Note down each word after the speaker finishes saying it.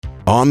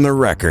On the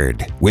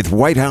Record with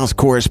White House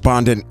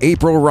correspondent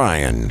April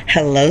Ryan.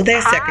 Hello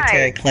there,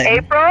 Secretary Clinton.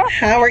 April.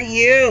 How are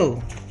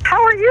you? How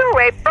are you,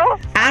 April?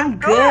 I'm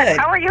good.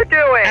 How are you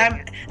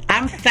doing?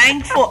 I'm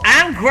thankful.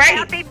 I'm great.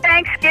 Happy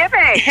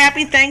Thanksgiving.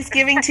 Happy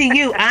Thanksgiving to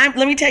you. Let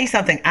me tell you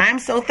something. I'm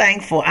so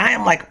thankful. I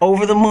am like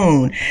over the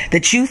moon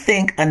that you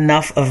think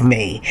enough of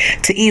me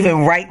to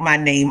even write my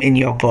name in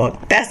your book.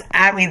 That's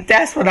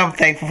what I'm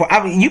thankful for.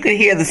 I mean, you can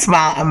hear the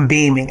smile. I'm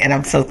beaming, and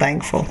I'm so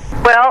thankful.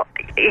 Well,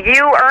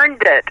 you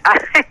earned it.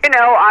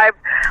 I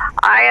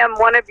am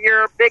one of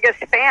your biggest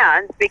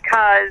fans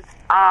because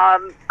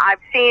I've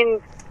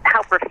seen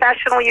how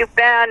professional you've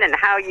been and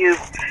how you've,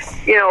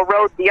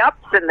 rode the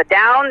ups and the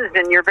downs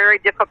in your very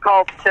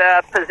difficult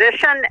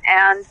position,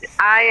 and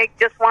I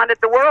just wanted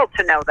the world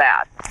to know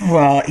that.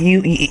 Well,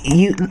 you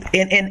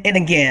and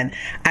again,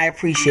 I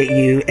appreciate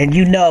you, and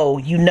you know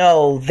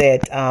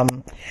that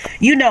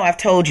I've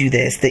told you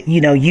this, that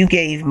you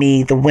gave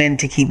me the wind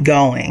to keep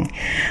going.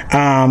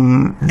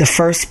 The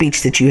first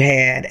speech that you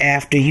had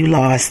after you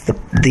lost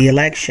the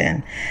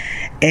election,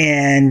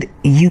 and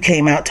you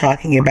came out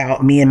talking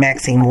about me and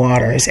Maxine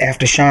Waters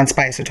after Sean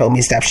Spicer told me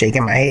to stop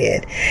shaking my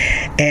head,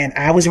 and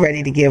I was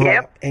ready to give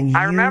up. And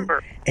I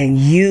remember. And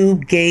you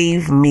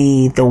gave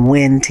me the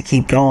wind to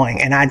keep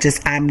going, and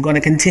I'm going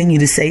to continue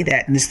to say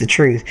that, and it's the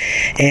truth.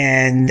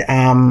 And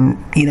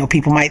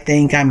people might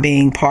think I'm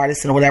being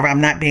partisan or whatever.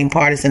 I'm not being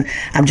partisan.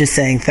 I'm just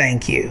saying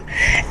thank you,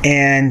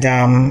 and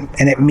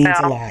it means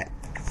a lot.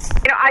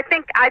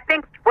 I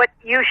think what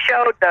you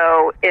showed,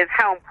 though, is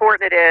how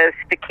important it is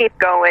to keep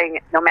going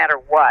no matter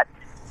what.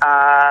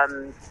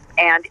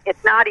 And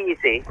it's not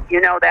easy.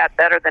 You know that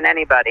better than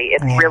anybody.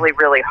 It's really,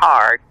 really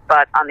hard.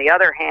 But on the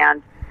other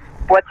hand,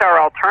 what's our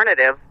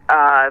alternative?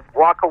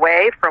 Walk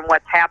away from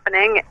what's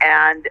happening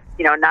and,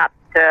 not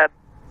to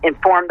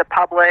inform the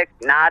public,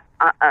 not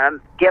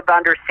give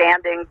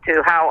understanding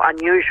to how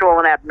unusual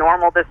and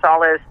abnormal this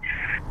all is.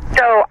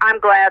 So I'm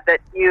glad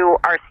that you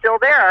are still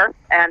there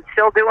and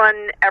still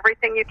doing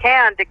everything you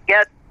can to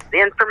get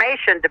the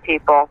information to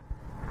people.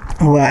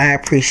 Well, I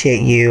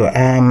appreciate you.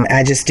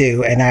 I just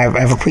do. And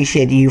I've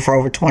appreciated you for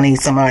over 20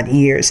 some odd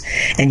years.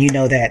 And you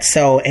know that.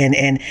 So, and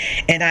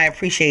I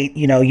appreciate,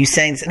 you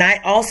saying this. And I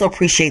also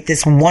appreciate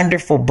this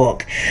wonderful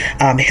book,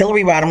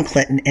 Hillary Rodham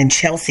Clinton and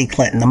Chelsea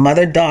Clinton, the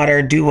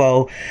mother-daughter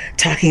duo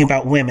talking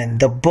about women,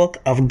 the book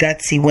of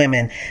Gutsy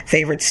Women,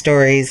 favorite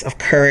stories of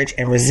courage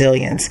and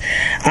resilience.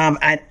 I'm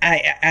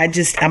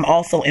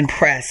also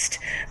impressed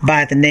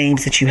by the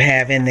names that you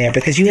have in there,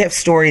 because you have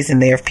stories in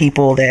there of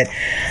people that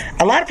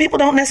a lot of people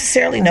don't necessarily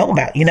know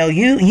about.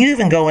 You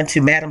even go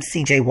into Madam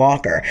C.J.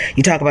 Walker.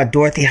 You talk about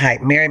Dorothy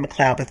Height, Mary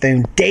McLeod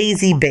Bethune,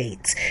 Daisy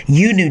Bates.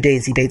 You knew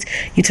Daisy Bates.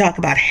 You talk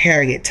about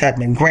Harriet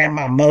Tubman,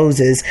 Grandma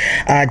Moses,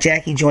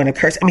 Jackie Joyner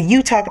Kersee. I mean,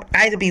 you talk about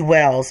Ida B.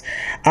 Wells,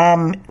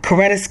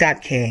 Coretta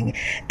Scott King,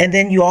 and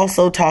then you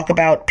also talk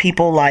about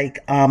people like,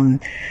 Helen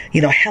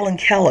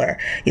Keller.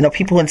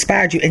 People who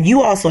inspired you, and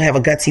you also have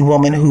a gutsy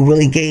woman who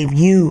really gave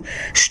you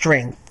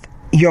strength.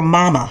 Your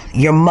mama,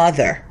 your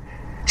mother.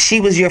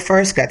 She was your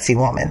first gutsy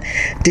woman.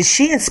 Did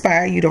she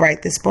inspire you to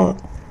write this book?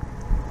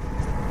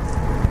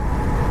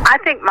 I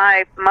think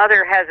my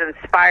mother has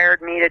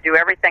inspired me to do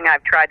everything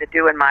I've tried to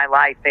do in my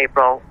life,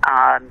 April.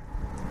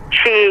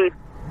 She,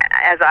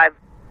 as I've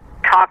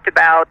talked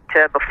about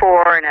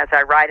before and as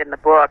I write in the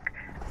book,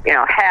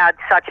 had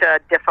such a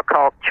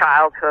difficult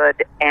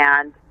childhood,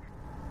 and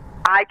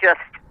I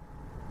just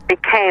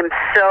became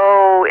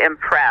so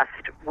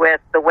impressed with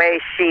the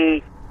way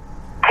she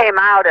came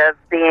out of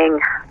being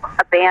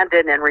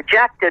abandoned and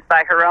rejected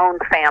by her own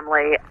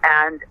family,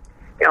 and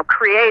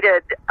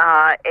created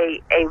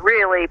a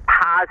really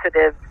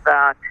positive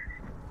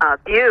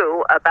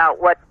view about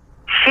what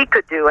she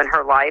could do in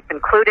her life,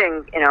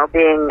 including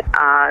being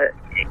a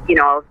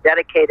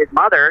dedicated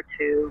mother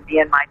to me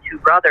and my two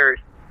brothers.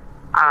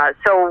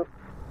 So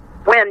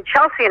when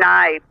Chelsea and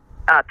I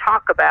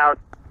talk about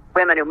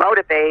women who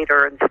motivate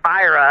or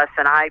inspire us,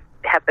 and I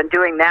have been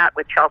doing that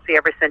with Chelsea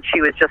ever since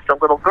she was just a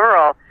little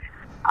girl,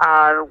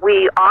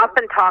 we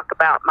often talk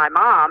about my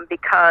mom,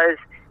 because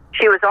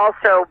she was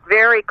also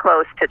very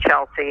close to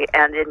Chelsea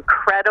and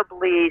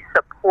incredibly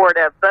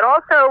supportive, but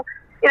also,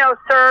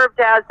 served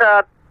as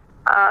a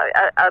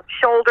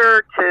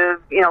shoulder to,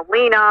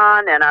 lean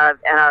on, and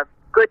a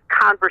good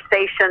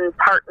conversation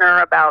partner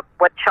about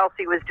what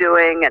Chelsea was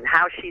doing and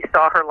how she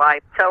saw her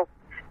life. So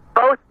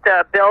both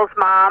Bill's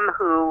mom,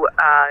 who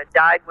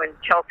died when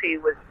Chelsea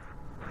was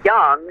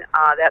young,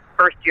 that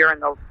first year in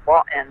the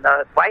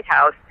White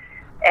House,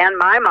 and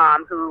my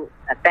mom, who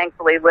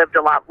thankfully lived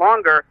a lot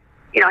longer,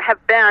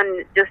 have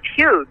been just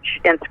huge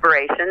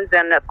inspirations.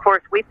 And of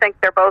course, we think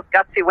they're both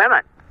gutsy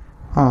women.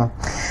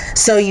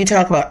 So you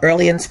talk about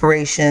early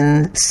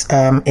inspirations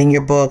in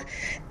your book,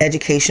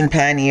 education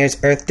pioneers,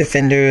 earth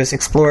defenders,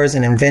 explorers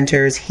and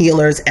inventors,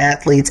 healers,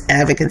 athletes,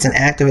 advocates and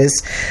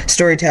activists,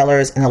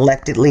 storytellers and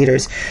elected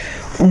leaders.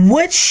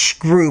 Which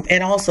group,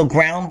 and also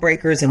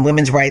groundbreakers and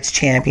women's rights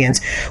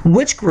champions,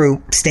 which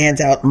group stands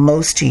out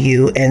most to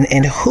you,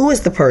 and who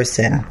is the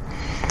person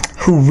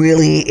who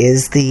really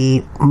is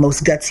the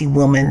most gutsy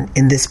woman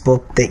in this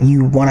book that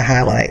you want to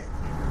highlight?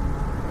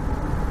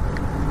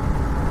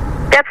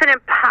 That's an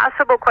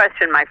impossible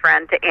question, my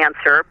friend, to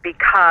answer,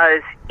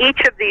 because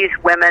each of these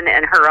women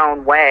in her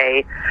own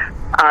way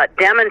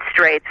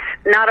demonstrates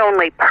not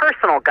only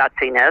personal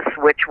gutsiness,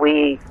 which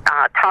we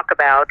talk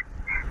about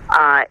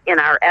in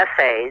our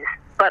essays,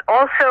 but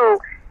also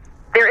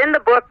they're in the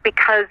book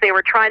because they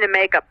were trying to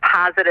make a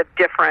positive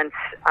difference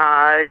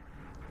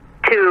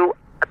to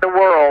the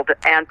world,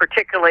 and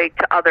particularly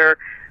to other,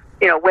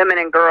 women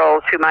and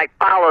girls who might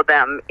follow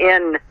them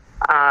in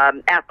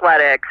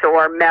athletics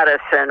or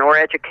medicine or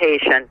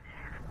education.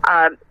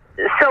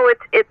 So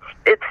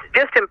it's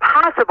just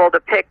impossible to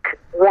pick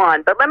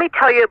one. But let me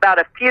tell you about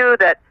a few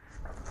that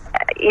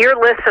your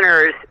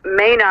listeners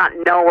may not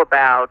know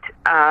about,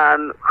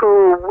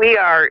 who we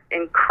are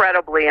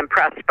incredibly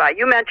impressed by.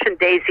 You mentioned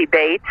Daisy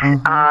Bates.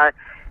 I'm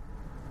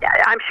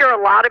sure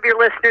a lot of your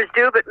listeners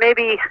do, but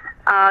maybe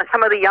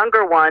some of the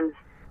younger ones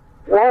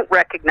won't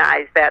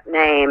recognize that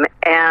name.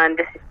 And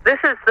this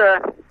is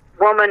the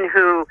woman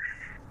who,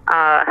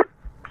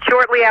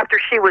 shortly after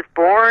she was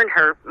born,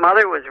 her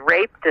mother was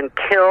raped and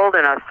killed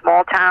in a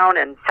small town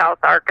in South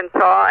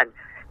Arkansas, and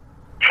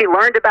she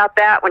learned about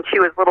that when she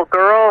was a little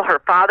girl. Her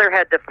father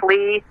had to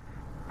flee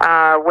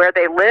where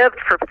they lived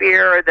for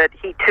fear that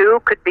he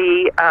too could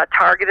be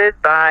targeted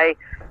by,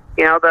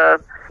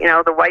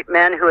 the white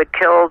men who had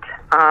killed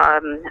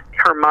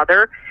her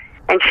mother.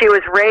 And she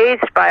was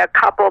raised by a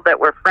couple that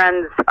were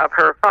friends of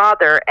her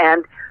father.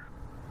 And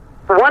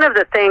one of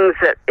the things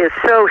that is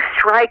so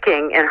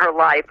striking in her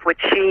life, which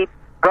she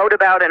wrote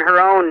about in her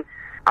own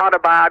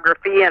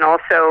autobiography and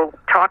also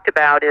talked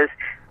about, is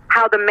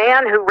how the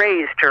man who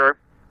raised her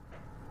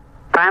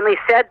finally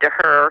said to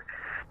her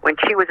when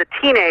she was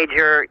a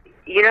teenager,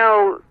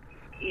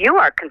 you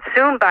are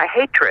consumed by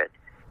hatred.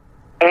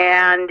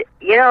 And,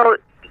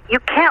 you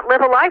can't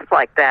live a life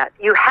like that.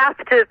 You have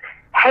to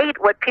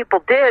hate what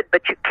people did,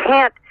 but you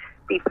can't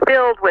be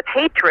filled with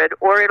hatred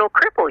or it'll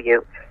cripple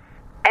you.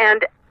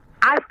 And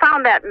I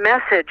found that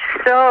message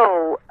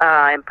so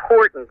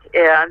important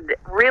and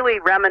really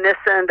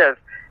reminiscent of,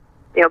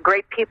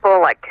 great people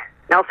like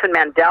Nelson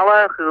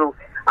Mandela, who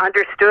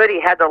understood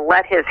he had to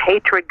let his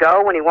hatred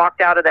go when he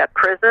walked out of that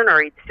prison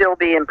or he'd still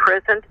be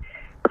imprisoned.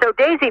 So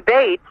Daisy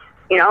Bates,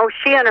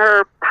 she and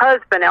her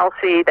husband,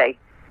 Elsie, they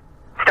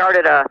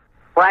started a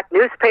black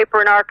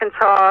newspaper in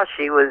Arkansas.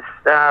 She was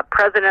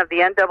president of the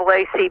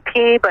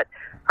NAACP, but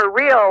her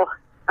real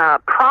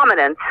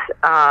prominence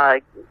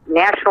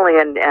nationally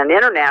and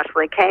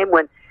internationally came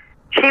when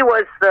she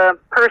was the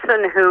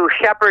person who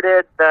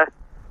shepherded the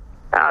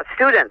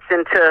students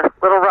into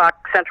Little Rock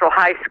Central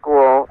High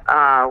School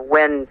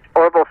when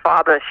Orville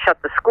Faubus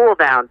shut the school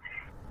down.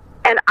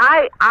 And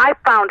I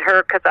found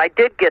her, because I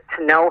did get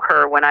to know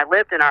her when I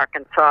lived in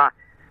Arkansas,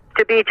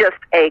 to be just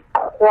a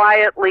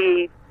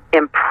quietly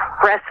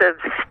impressive,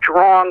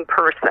 strong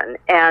person.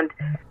 And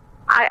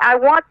I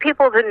want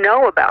people to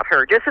know about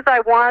her, just as I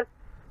want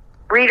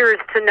readers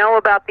to know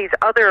about these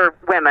other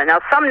women. Now,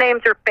 some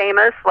names are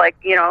famous, like,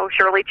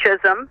 Shirley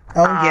Chisholm,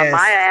 yes.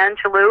 Maya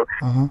Angelou,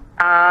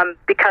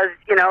 because,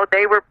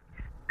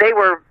 they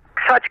were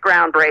such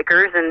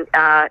groundbreakers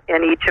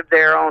in each of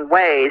their own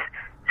ways.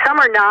 Some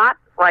are not,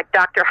 like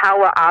Dr.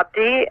 Hawa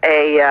Abdi,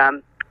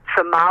 a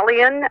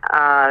Somalian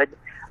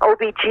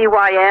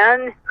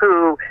OBGYN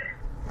who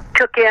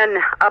took in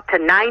up to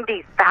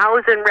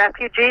 90,000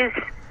 refugees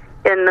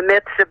in the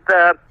midst of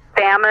the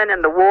famine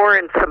and the war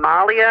in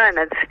Somalia, and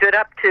then stood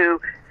up to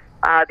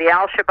the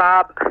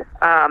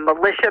Al-Shabaab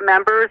militia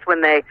members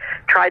when they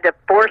tried to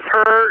force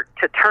her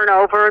to turn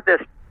over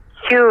this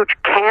huge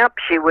camp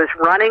she was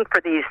running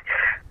for these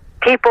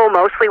people,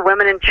 mostly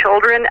women and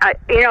children.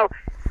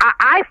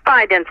 I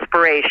find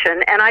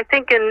inspiration, and I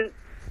think in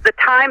the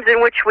times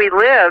in which we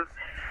live,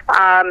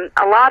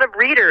 a lot of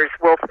readers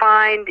will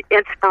find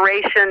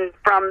inspiration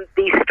from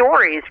these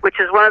stories, which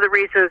is one of the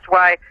reasons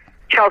why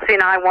Chelsea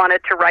and I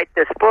wanted to write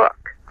this book.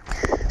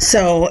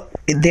 So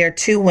there are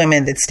two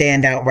women that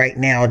stand out right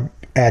now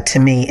to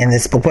me in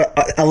this book. Well,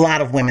 a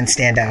lot of women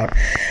stand out,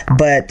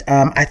 but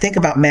I think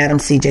about Madam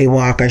C.J.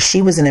 Walker.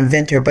 She was an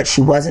inventor, but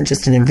she wasn't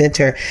just an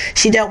inventor.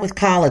 She dealt with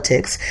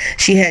politics.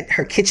 She had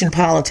her kitchen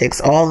politics.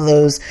 All of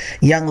those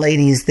young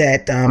ladies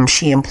that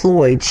she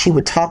employed, she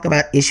would talk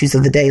about issues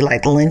of the day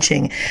like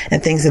lynching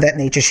and things of that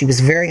nature. She was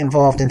very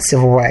involved in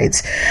civil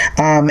rights.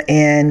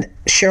 And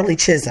Shirley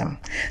Chisholm,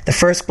 the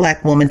first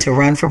black woman to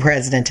run for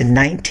president in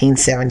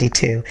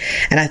 1972.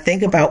 And I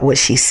think about what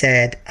she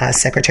said,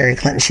 Secretary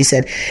Clinton. She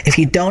said, if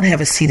you don't have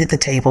a seat at the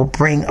table,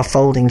 bring a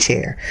folding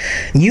chair.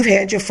 You've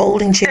had your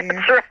folding chair.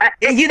 That's right.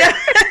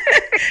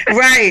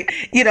 Right.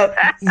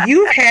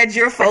 You've had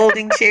your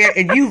folding chair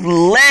and you've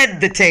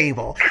led the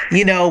table,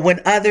 when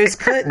others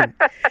couldn't.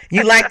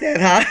 You like that,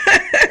 huh?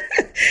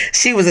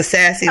 She was a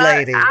sassy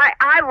lady.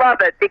 I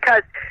love it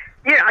because,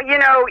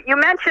 you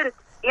mentioned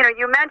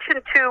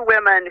two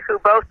women who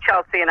both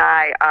Chelsea and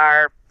I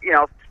are,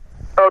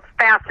 both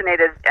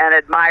fascinated and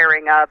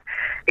admiring of.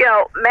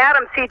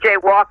 Madam C.J.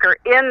 Walker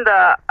in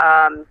the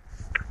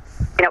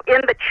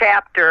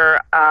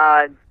chapter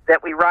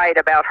that we write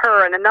about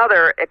her and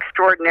another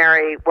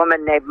extraordinary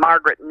woman named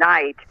Margaret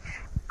Knight.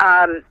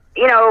 They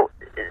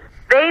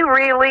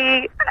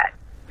really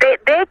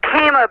they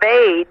came of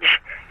age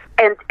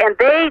and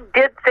they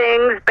did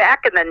things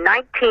back in the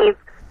 19th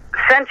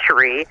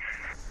century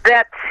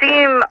that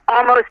seem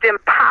almost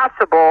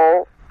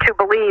impossible to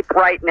believe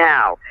right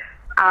now.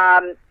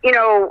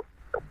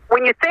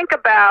 When you think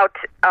about,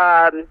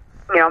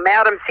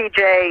 Madam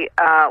C.J.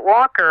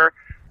 Walker,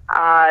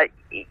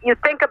 you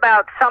think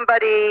about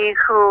somebody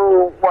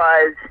who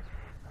was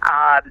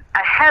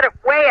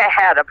way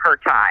ahead of her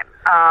time,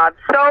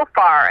 so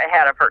far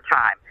ahead of her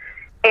time,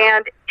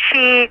 and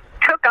she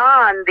took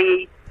on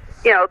the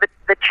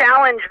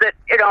challenge that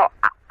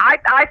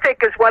I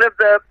think is one of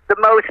the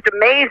most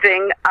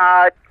amazing,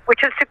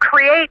 which is to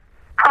create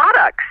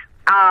products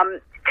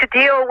to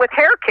deal with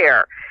hair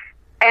care.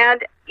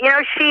 And,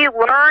 she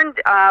learned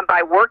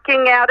by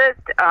working at it,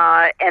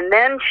 and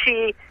then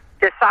she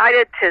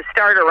decided to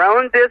start her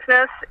own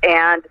business.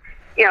 And,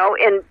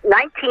 in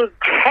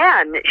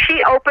 1910,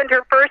 she opened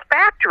her first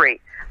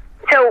factory.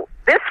 So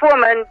this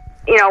woman,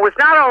 was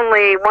not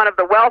only one of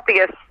the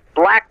wealthiest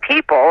black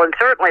people, and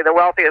certainly the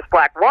wealthiest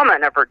black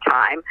woman of her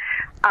time.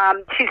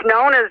 She's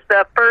known as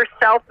the first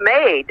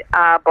self-made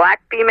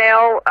black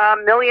female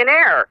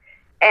millionaire.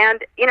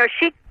 And,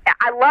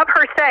 I love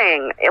her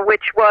saying,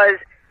 which was,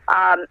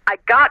 I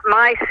got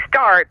my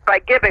start by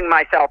giving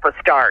myself a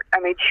start. I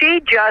mean, she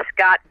just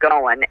got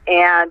going,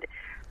 and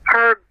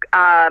her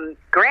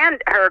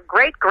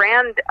great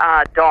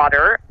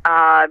granddaughter,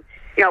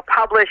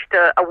 published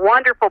a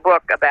wonderful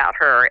book about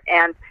her,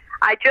 and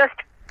I just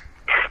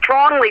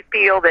strongly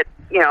feel that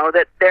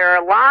that there are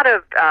a lot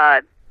of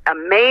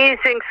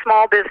amazing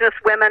small business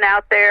women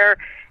out there.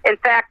 In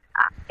fact,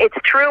 it's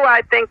true,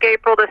 I think,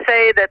 April, to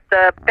say that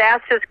the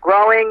fastest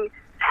growing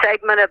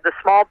segment of the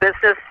small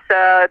business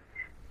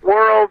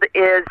world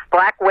is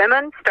black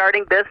women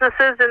starting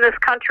businesses in this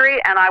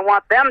country, and I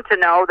want them to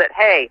know that,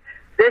 hey,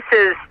 this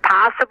is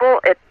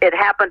possible. It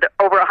happened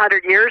over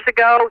 100 years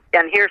ago,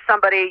 and here's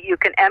somebody you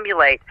can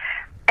emulate.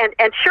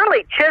 And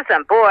Shirley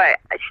Chisholm, boy,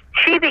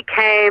 she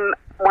became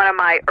one of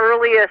my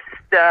earliest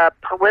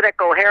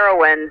political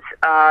heroines.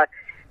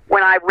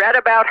 When I read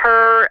about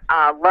her,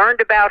 learned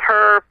about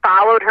her,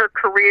 followed her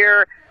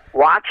career,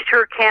 watched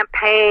her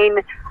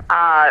campaign,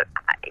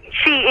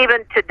 she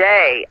even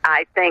today,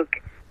 I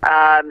think,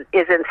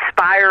 is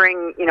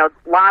inspiring, a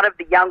lot of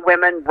the young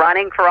women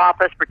running for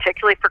office,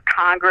 particularly for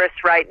Congress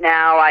right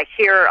now. I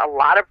hear a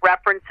lot of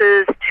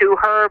references to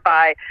her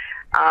by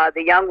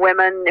the young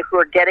women who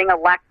are getting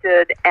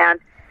elected. And,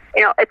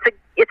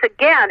 it's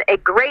again a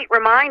great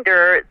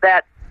reminder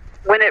that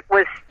when it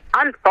was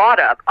unthought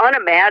of,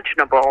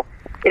 unimaginable,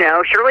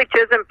 Shirley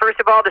Chisholm, first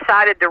of all,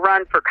 decided to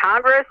run for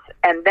Congress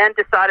and then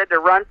decided to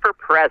run for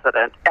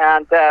president.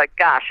 And, I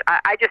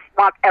just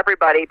want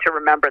everybody to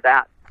remember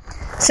that.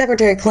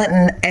 Secretary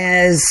Clinton,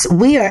 as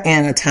we are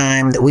in a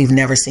time that we've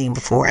never seen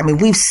before, I mean,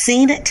 we've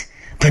seen it,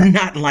 but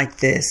not like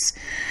this.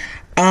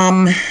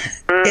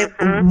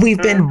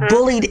 We've been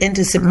bullied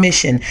into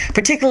submission,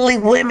 particularly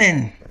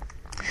women.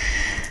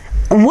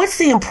 What's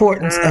the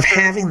importance of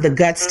having the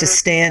guts to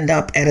stand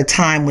up at a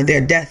time when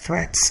there are death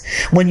threats,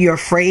 when you're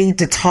afraid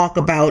to talk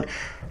about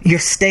your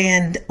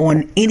stand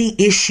on any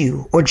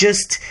issue or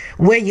just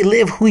where you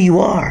live, who you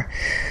are?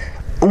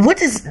 What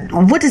does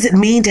it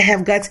mean to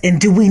have guts, and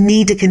do we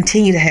need to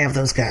continue to have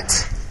those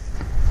guts?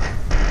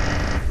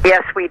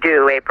 Yes, we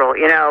do, April.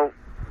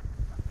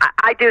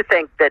 I do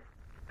think that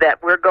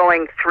we're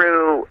going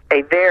through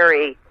a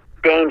very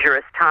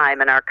dangerous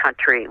time in our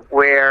country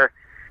where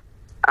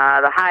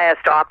the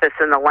highest office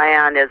in the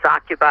land is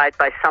occupied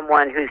by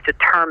someone who's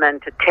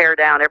determined to tear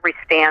down every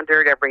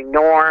standard, every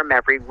norm,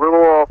 every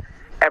rule,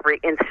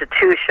 every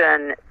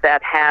institution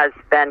that has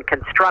been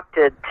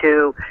constructed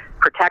to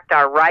protect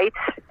our rights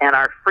and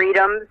our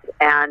freedoms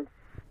and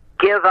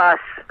give us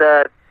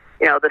the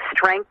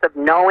strength of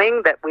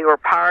knowing that we were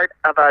part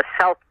of a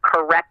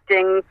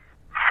self-correcting,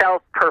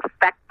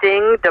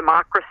 self-perfecting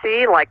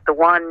democracy like the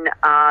one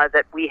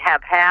that we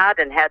have had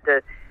and had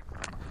to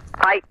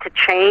fight to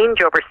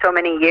change over so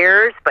many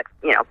years, but,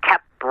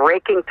 kept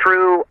breaking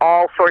through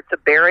all sorts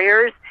of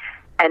barriers.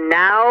 And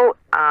now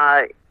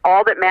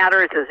all that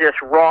matters is just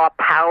raw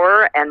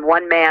power and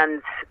one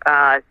man's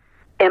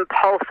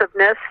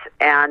impulsiveness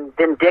and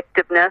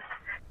vindictiveness.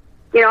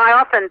 I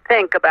often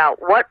think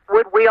about what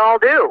would we all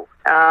do?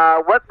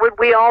 What would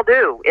we all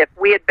do if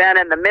we had been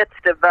in the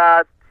midst of,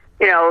 the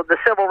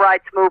civil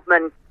rights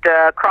movement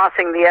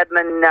crossing the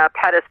Edmund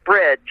Pettus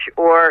Bridge,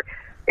 or,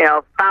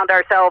 found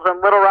ourselves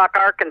in Little Rock,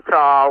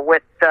 Arkansas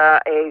with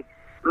a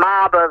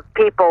mob of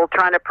people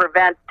trying to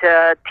prevent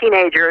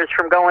teenagers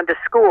from going to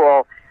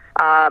school?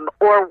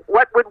 Or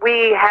what would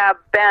we have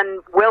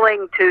been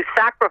willing to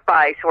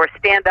sacrifice or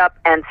stand up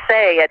and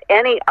say at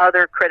any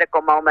other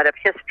critical moment of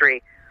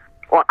history?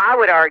 Well, I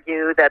would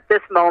argue that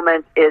this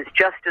moment is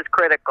just as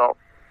critical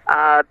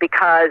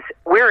because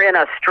we're in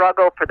a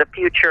struggle for the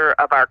future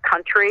of our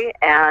country,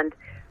 and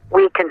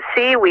we can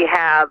see we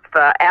have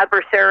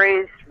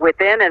adversaries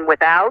within and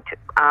without.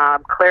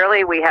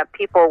 Clearly, we have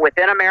people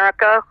within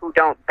America who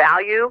don't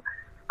value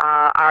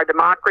our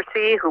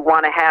democracy, who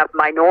want to have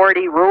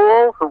minority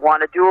rule, who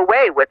want to do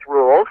away with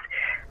rules.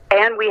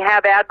 And we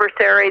have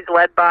adversaries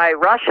led by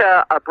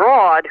Russia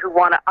abroad who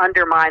want to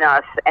undermine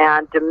us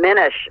and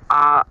diminish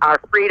our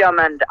freedom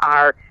and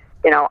our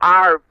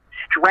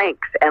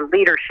strength and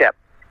leadership.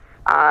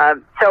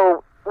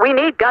 So we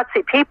need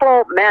gutsy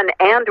people, men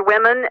and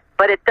women,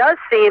 but it does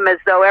seem as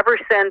though ever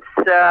since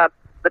the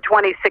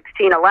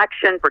 2016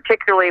 election,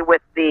 particularly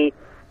with the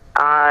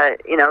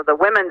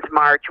Women's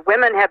March,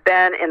 women have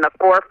been in the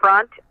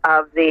forefront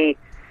of the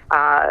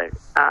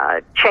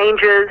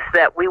changes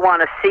that we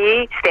want to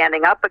see,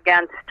 standing up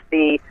against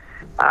the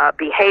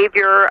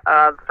behavior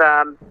of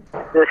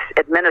this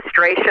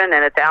administration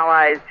and its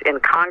allies in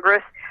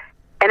Congress.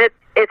 And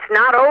it's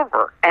not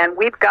over. And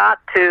we've got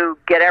to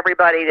get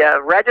everybody to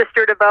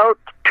register to vote,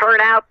 turn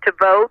out to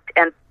vote,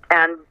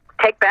 and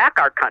take back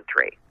our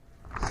country.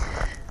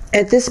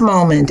 At this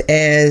moment,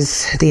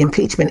 as the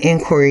impeachment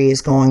inquiry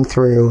is going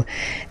through,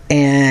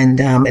 and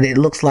it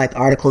looks like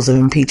articles of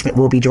impeachment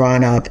will be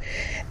drawn up,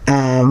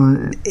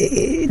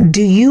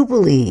 do you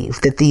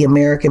believe that the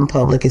American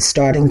public is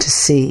starting to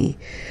see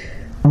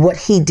what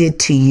he did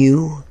to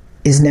you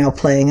is now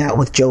playing out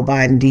with Joe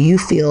Biden? Do you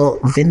feel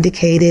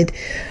vindicated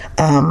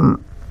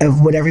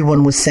of what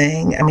everyone was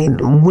saying? I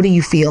mean, what do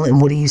you feel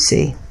and what do you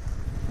see?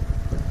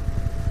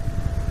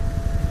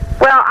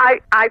 Well,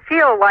 I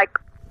feel like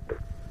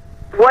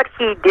what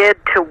he did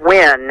to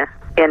win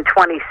in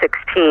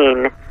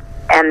 2016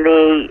 and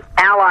the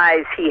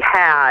allies he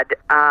had,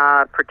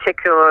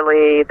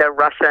 particularly the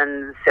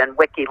Russians and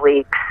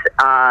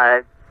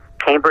WikiLeaks,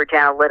 Cambridge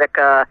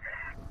Analytica,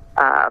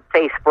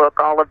 Facebook,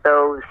 all of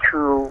those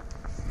who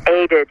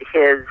aided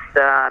his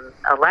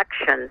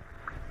election,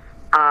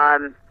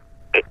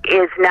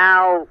 is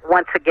now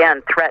once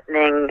again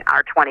threatening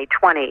our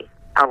 2020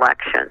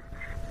 election.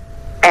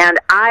 And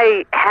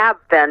I have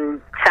been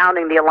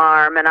sounding the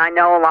alarm, and I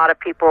know a lot of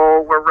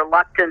people were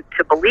reluctant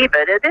to believe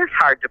it. It is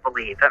hard to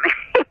believe. I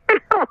mean,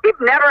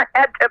 we've never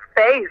had to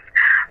face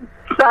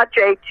such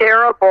a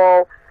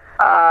terrible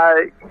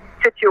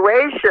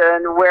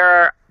situation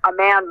where a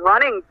man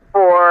running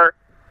for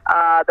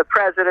the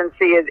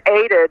presidency is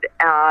aided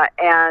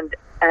and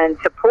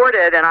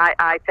supported, and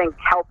I think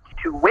helped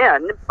to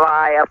win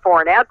by a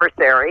foreign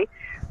adversary.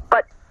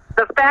 But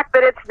the fact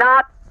that it's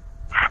not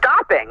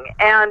stopping,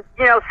 and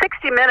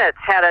 60 Minutes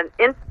had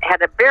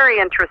a very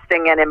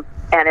interesting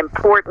and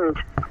important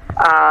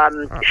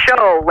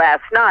show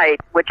last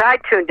night, which I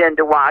tuned in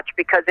to watch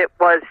because it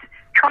was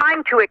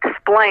trying to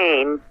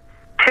explain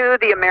to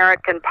the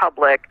American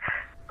public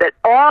that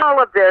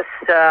all of this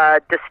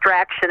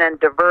distraction and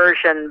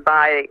diversion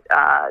by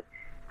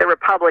the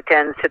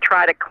Republicans to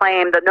try to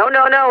claim that no,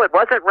 it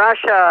wasn't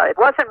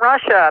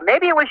Russia,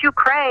 maybe it was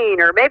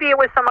Ukraine, or maybe it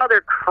was some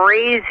other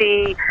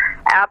crazy,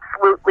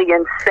 absolutely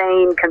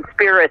insane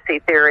conspiracy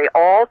theory,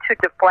 all to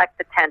deflect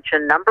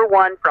attention, number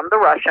one, from the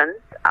Russians,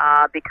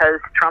 because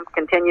Trump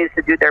continues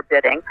to do their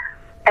bidding,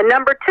 and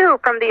number two,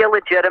 from the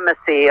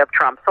illegitimacy of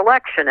Trump's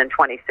election in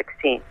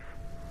 2016.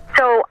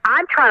 So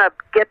I'm trying to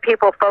get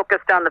people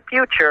focused on the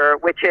future,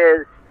 which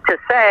is to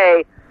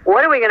say,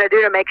 what are we going to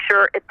do to make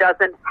sure it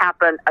doesn't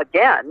happen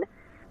again?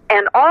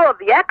 And all of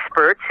the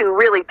experts who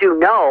really do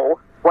know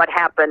what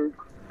happened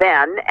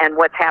then and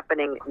what's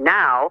happening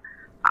now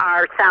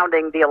are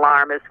sounding the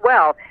alarm as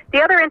well.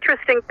 The other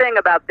interesting thing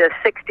about this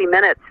 60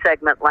 Minutes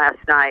segment last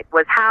night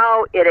was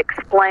how it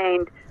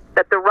explained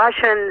that the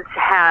Russians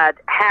had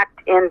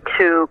hacked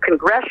into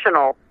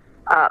congressional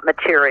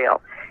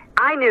material.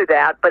 I knew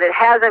that, but it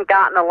hasn't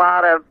gotten a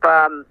lot of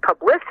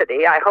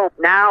publicity. I hope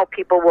now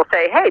people will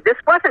say, hey, this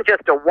wasn't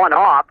just a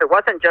one-off. It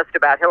wasn't just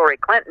about Hillary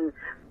Clinton.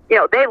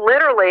 They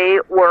literally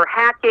were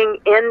hacking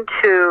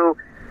into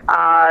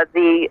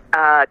the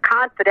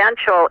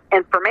confidential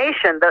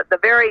information, the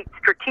very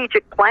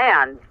strategic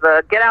plans,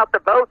 the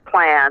get-out-the-vote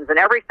plans, and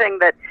everything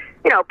that,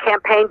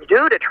 campaigns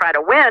do to try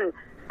to win.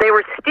 They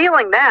were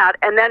stealing that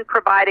and then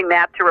providing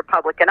that to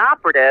Republican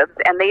operatives,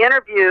 and they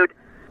interviewed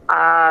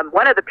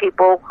one of the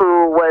people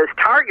who was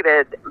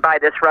targeted by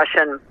this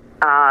Russian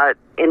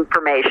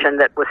information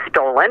that was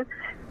stolen,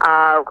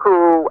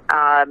 who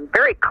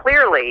very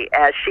clearly,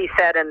 as she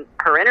said in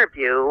her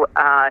interview,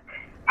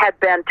 had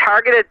been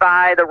targeted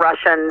by the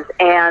Russians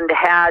and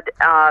had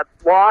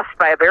lost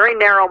by a very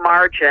narrow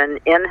margin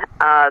in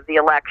the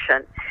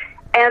election.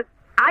 And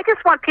I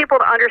just want people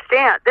to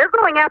understand, they're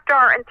going after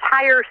our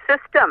entire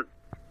system.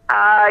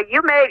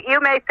 You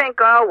may think,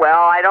 oh,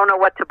 well, I don't know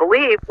what to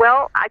believe.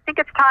 Well, I think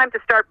it's time to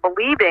start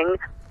believing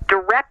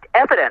direct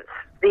evidence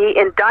the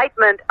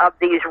indictment of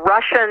these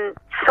Russian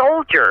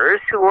soldiers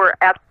who were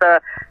at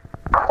the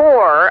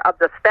core of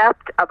the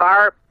theft of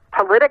our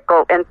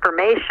political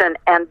information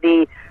and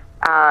the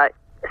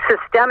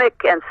systemic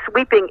and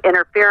sweeping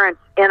interference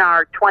in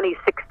our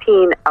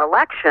 2016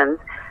 elections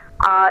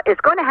is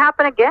going to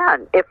happen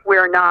again if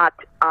we're not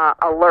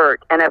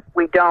alert and if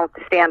we don't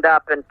stand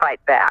up and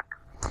fight back.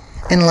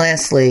 And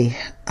lastly,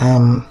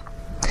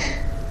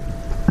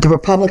 the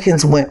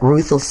Republicans went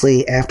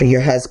ruthlessly after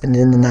your husband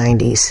in the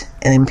 90s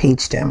and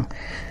impeached him,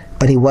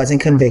 but he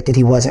wasn't convicted,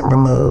 he wasn't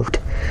removed.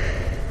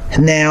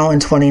 Now in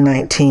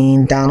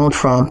 2019, Donald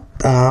Trump,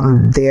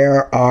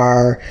 there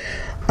are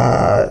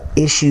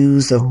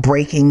issues of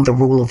breaking the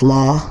rule of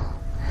law,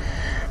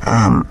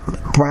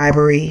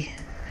 bribery,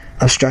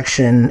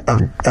 obstruction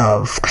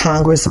of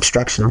Congress,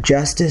 obstruction of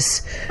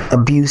justice,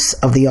 abuse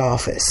of the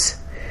office.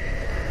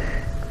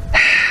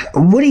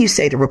 What do you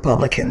say to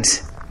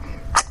Republicans?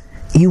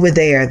 You were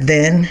there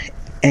then,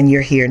 and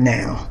you're here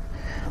now.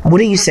 What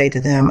do you say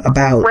to them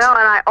about... Well,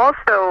 and I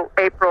also,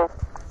 April,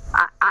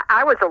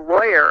 I was a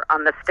lawyer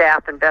on the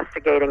staff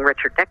investigating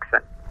Richard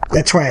Nixon.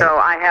 That's right. So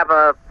I have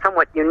a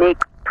somewhat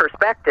unique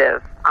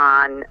perspective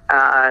on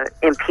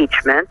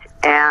impeachment,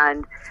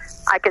 and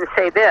I can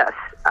say this.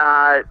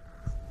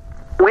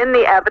 When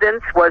the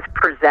evidence was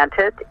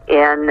presented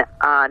in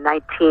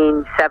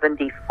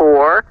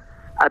 1974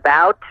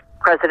 about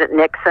President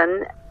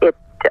Nixon, it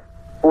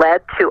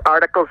led to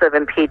articles of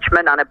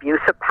impeachment on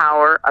abuse of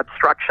power,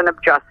 obstruction of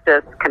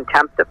justice,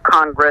 contempt of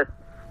Congress,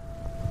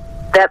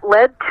 that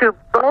led to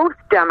both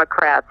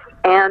Democrats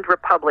and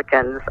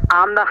Republicans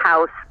on the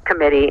House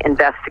committee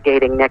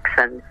investigating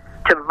Nixon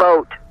to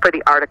vote for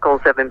the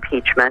articles of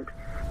impeachment,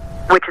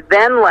 which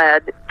then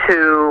led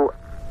to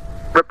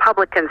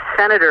Republican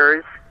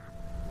senators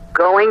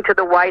going to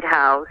the White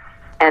House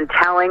and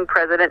telling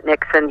President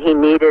Nixon he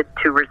needed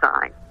to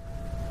resign.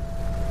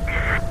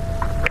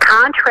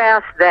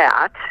 Contrast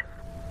that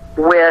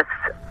with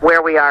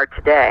where we are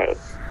today.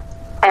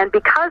 And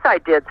because I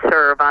did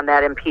serve on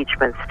that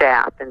impeachment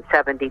staff in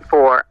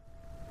 74,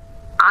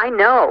 I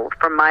know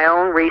from my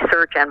own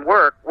research and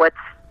work what's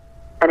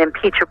an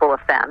impeachable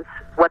offense,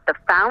 what the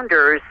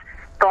founders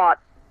thought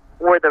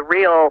were the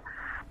real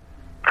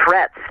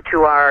threats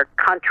to our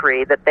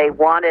country that they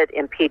wanted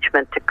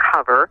impeachment to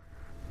cover.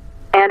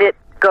 And it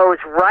goes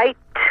right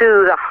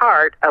to the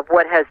heart of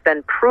what has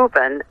been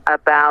proven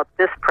about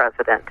this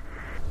president.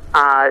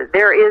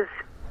 There is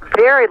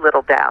very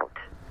little doubt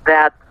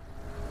that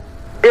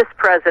this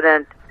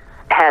president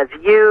has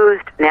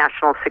used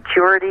national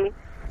security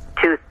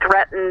to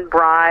threaten,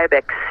 bribe,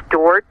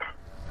 extort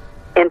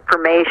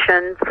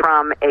information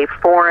from a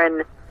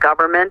foreign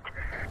government,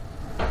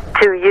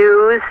 to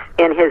use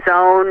in his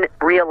own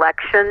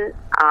re-election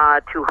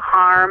to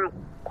harm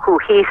who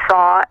he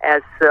saw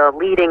as the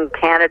leading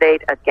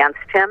candidate against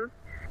him.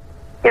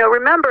 You know,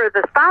 remember,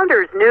 the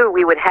founders knew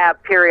we would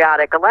have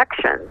periodic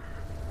elections,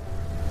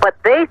 but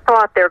they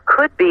thought there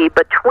could be,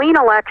 between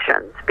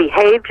elections,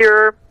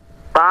 behavior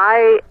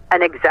by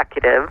an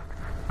executive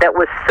that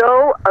was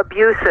so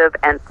abusive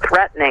and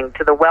threatening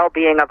to the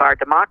well-being of our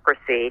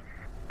democracy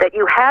that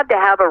you had to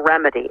have a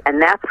remedy,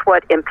 and that's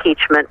what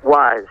impeachment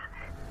was.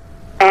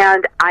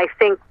 And I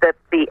think that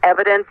the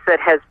evidence that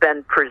has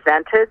been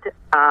presented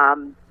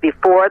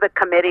before the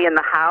committee in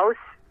the House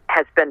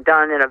has been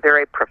done in a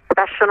very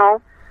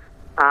professional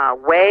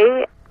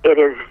way. It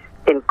is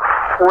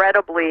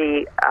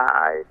incredibly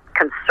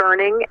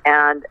concerning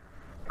and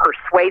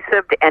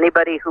persuasive to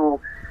anybody who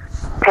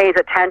pays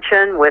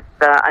attention with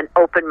an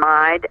open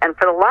mind. And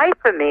for the life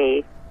of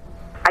me,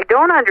 I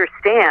don't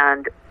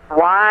understand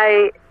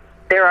why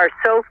there are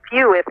so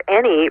few, if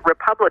any,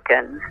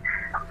 Republicans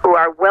who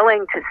are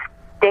willing to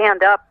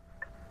stand up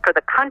for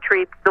the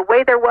country the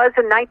way there was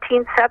in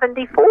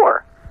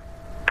 1974.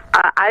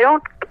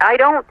 I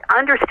don't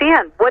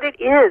understand what it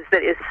is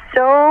that is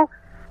so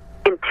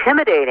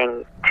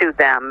intimidating to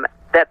them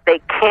that they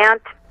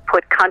can't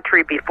put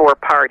country before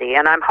party.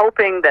 And I'm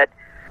hoping that,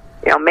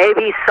 you know,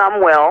 maybe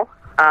some will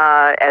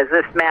as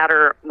this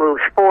matter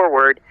moves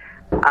forward.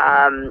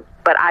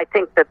 But I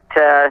think that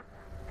the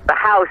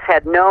House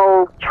had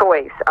no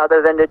choice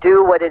other than to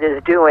do what it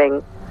is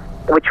doing,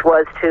 which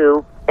was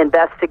to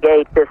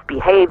investigate this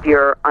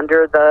behavior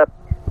under the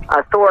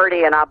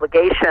authority and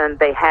obligation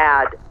they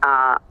had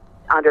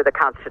under the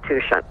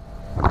Constitution.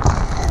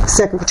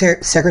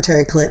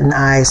 Secretary Clinton,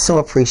 I so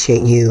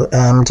appreciate you.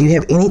 Do you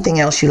have anything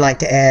else you'd like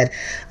to add,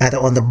 either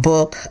on the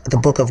book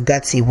of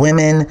Gutsy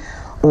Women,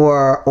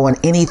 or on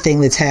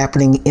anything that's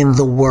happening in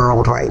the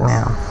world right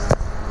now?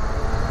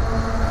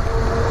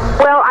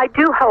 Well, I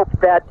do hope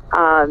that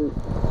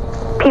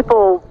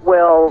people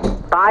will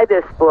buy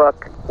this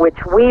book, which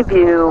we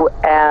view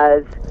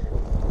as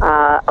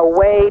a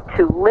way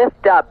to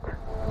lift up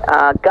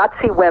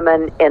gutsy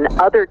women in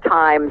other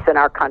times in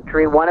our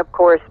country. One, of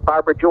course,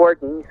 Barbara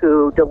Jordan,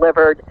 who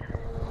delivered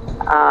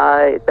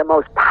the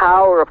most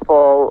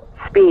powerful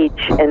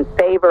speech in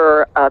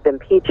favor of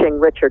impeaching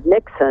Richard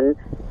Nixon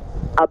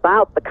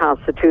about the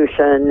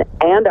Constitution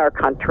and our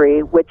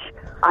country, which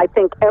I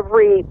think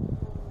every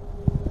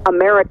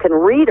American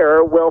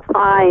reader will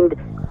find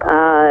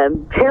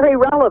very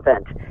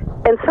relevant.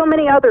 And so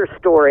many other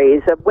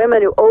stories of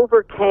women who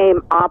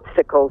overcame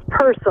obstacles,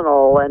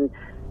 personal and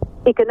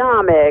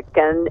economic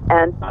and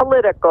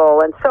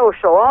political and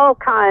social, all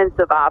kinds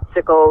of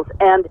obstacles.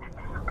 And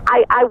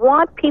I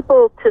want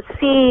people to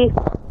see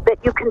that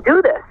you can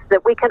do this,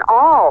 that we can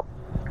all,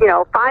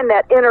 find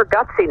that inner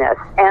gutsiness,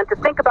 and to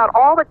think about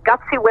all the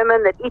gutsy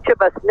women that each of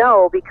us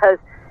know, because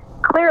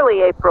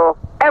clearly, April,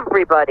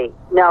 everybody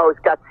knows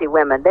gutsy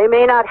women. They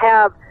may not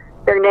have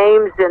their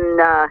names in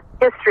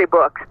history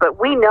books, but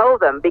we know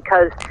them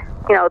because,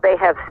 they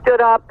have stood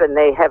up and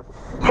they have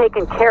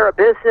taken care of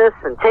business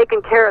and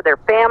taken care of their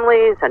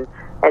families and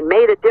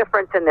made a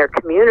difference in their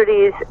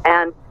communities.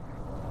 And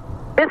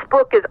this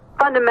book is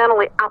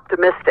fundamentally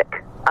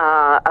optimistic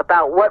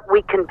about what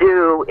we can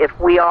do if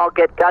we all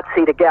get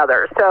gutsy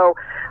together. So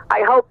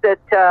I hope that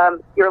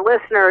your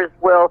listeners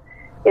will,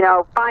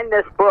 find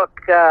this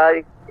book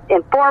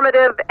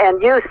informative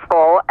and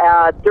useful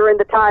during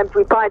the times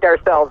we find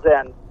ourselves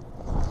in.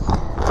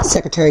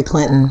 Secretary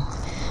Clinton,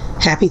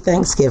 happy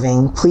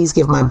Thanksgiving. Please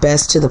give my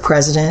best to the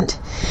president.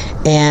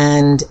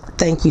 And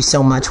thank you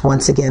so much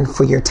once again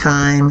for your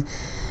time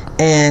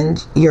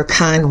and your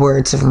kind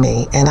words of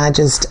me. And I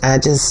just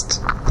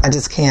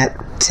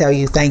can't tell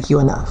you thank you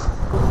enough.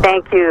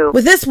 Thank you.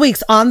 With this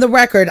week's On the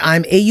Record,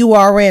 I'm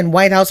AURN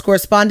White House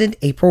correspondent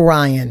April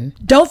Ryan.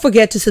 Don't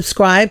forget to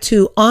subscribe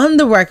to On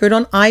the Record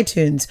on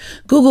iTunes,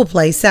 Google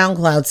Play,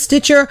 SoundCloud,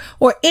 Stitcher,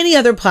 or any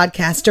other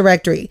podcast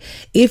directory.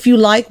 If you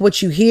like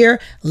what you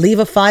hear, leave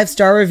a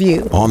 5-star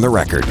review. On the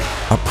Record,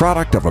 a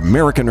product of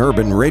American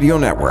Urban Radio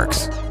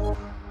Networks.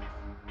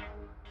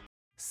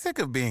 Sick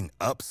of being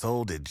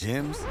upsold at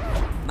gyms?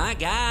 My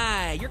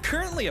guy, you're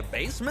currently a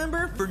base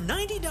member? For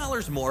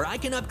 $90 more, I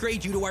can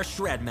upgrade you to our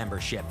Shred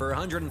membership. For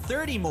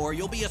 $130 more,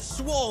 you'll be a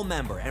Swole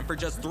member. And for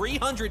just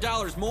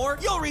 $300 more,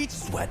 you'll reach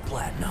Sweat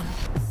Platinum.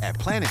 At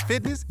Planet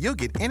Fitness, you'll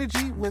get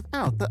energy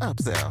without the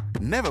upsell.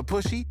 Never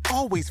pushy,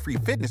 always free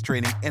fitness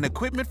training and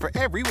equipment for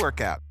every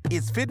workout.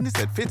 It's fitness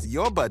that fits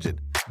your budget.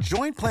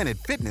 Join Planet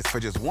Fitness for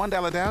just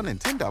 $1 down and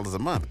 $10 a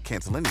month.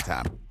 Cancel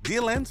anytime.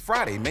 Deal ends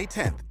Friday, May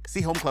 10th.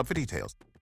 See Home Club for details.